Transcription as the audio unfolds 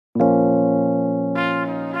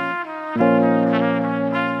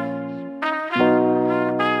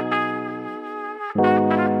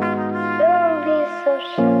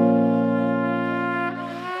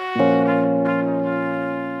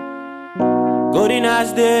Golden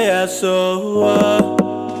as day, so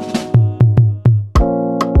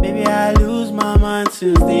baby, I lose my mind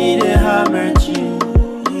since the day I met you.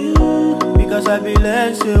 Because I be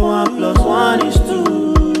learned say 1 + 1 is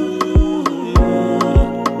 2.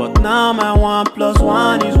 But now my 1 +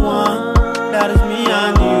 1 is 1. That is me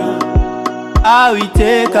and you. How we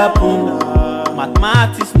take a boom.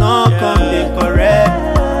 Mathematics not come be correct.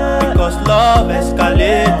 Because love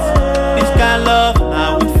escalates. This kind of love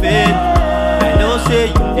now with faith. I know say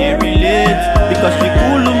you they relate. Because you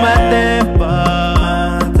cool my temper.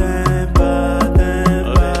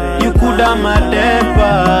 You cool down my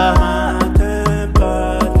temper.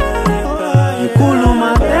 You cool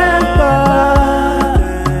my temper.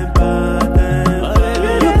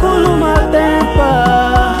 You cool my temper.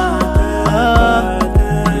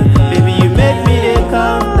 Baby, you make me dey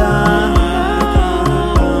calm down.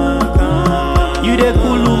 You dey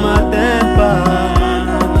cool my temper.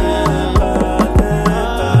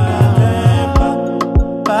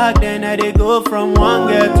 Back then I dey go from one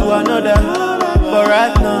girl to another, but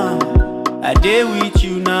right now I dey with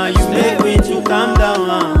you now. You make me to calm down.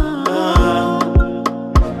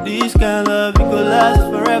 This kind of love it go last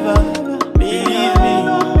forever. Believe me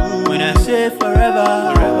when I say forever.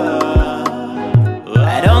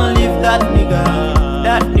 I don't leave that nigga.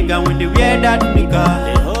 That nigga when they wear that nigga.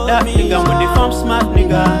 That nigga when they form smart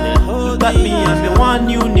nigga. Look at me, I'm the one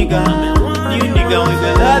new nigga. New nigga we go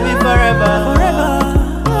love you forever.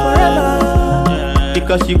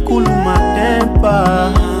 Because you cool my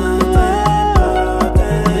temper.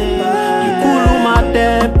 You cool my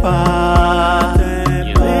temper.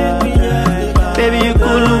 Baby, you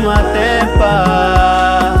cool my temper.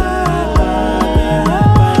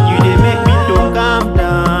 You dey make me to calm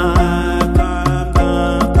down.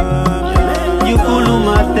 You cool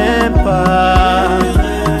my temper.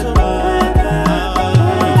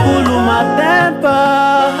 You cool my temper.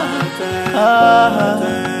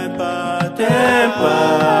 Temper.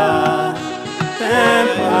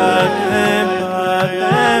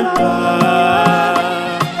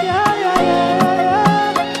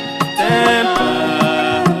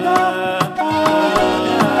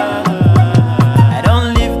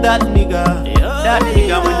 That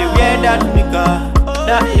nigga when they wear that nigga.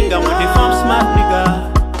 That nigga when they form smart nigga.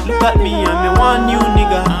 Look at me, I'm the one new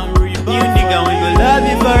nigga. New nigga we will love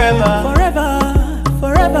you forever.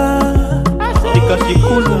 Because you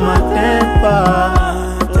cool my temper.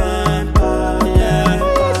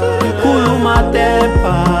 You cool my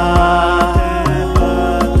temper.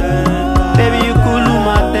 Baby, you cool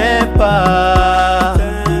my temper.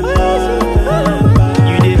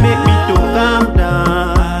 You dey make me to calm down.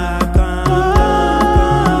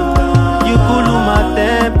 You cool my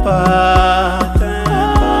temper.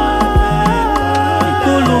 You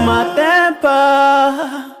cool my temper.